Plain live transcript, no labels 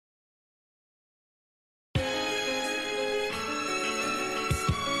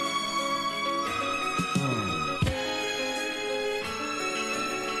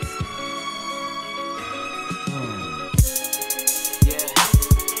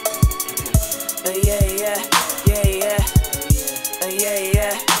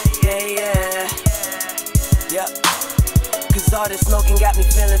Cause all this smoking got me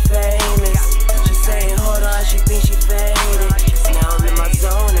feeling famous. She saying hold on, she thinks she faded. Now I'm in my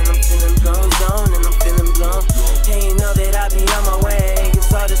zone and I'm feeling blown, and I'm feeling blown. And you know that I be on my way.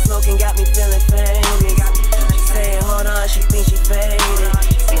 Cause all this smoking got me feeling famous. She saying hold on, she thinks she faded.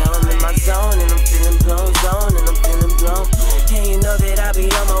 Now I'm in my zone and I'm feeling blown, and I'm feeling blown. And you know that I be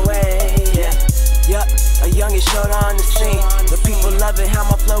on my way. Yup, a youngest showed on the scene. The people love it how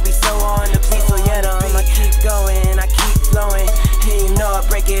my flow be so on the beat. So yeah, I keep going, I keep flowing. And you know I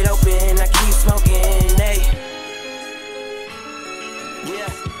break it open, I keep smoking, hey.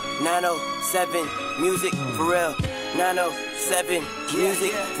 Yeah, 907 music for real. 907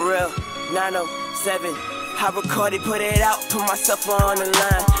 music for real. 907. I recorded, put it out, put myself on the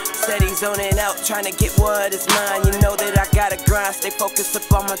line. Steady zoning out, trying to get what is mine. You know that I gotta grind, stay focused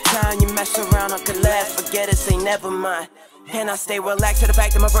up on my time. You mess around, I could laugh, forget it, say never mind. And I stay relaxed to the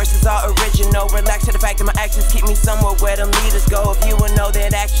fact that my verses are original. Relax to the fact that my actions keep me somewhere where them leaders go. If you would know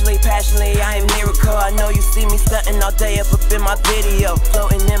that actually, passionately, I am lyrical. I know you see me stunting all day up in my video.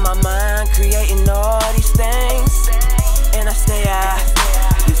 Floating in my mind, creating all these things. And I stay out.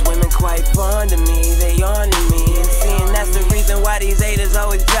 These women quite fond of me, they on to me. And seeing that's the reason why these haters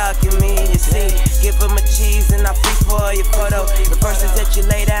always jocking me. You see, give them a cheese and I free for your photo. The verses that you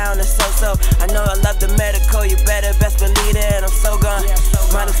lay down are so-so. I know I love the medical, you better best believe it. And I'm so gone,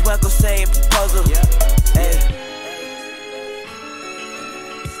 might as well go say a proposal. Hey.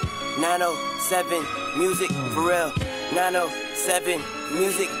 907 music for real. 907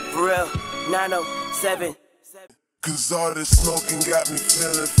 music for real. 907. Cause all this smoking got me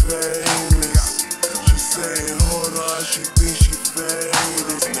feeling famous. She saying hold on, she thinks she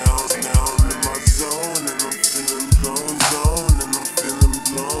faded. Now I'm in my zone and I'm feeling blown, and I'm feeling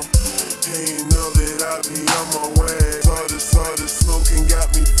blown. And you know that I be on my way. All this smoking got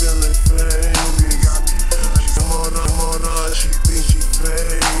me feeling famous. She hold on, she thinks she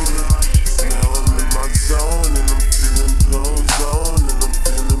faded. Now I'm in my zone and I'm feeling blown, and I'm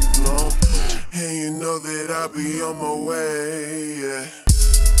feeling blown. And you know that I be on my way, yeah.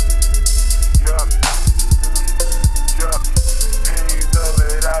 Yup. And you know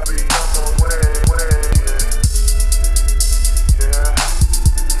that I be on my way, yeah.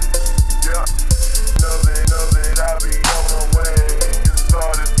 Yup. Know that I be on my way. Cause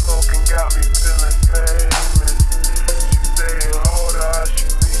all this smoking got me feeling famous. She saying hold on, she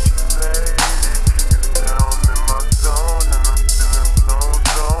thinks she faded. Cause now I'm in my zone and I'm feeling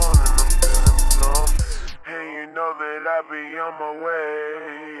blown, and I'm feeling blown. And you know that I be on my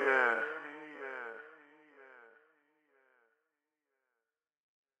way, yeah.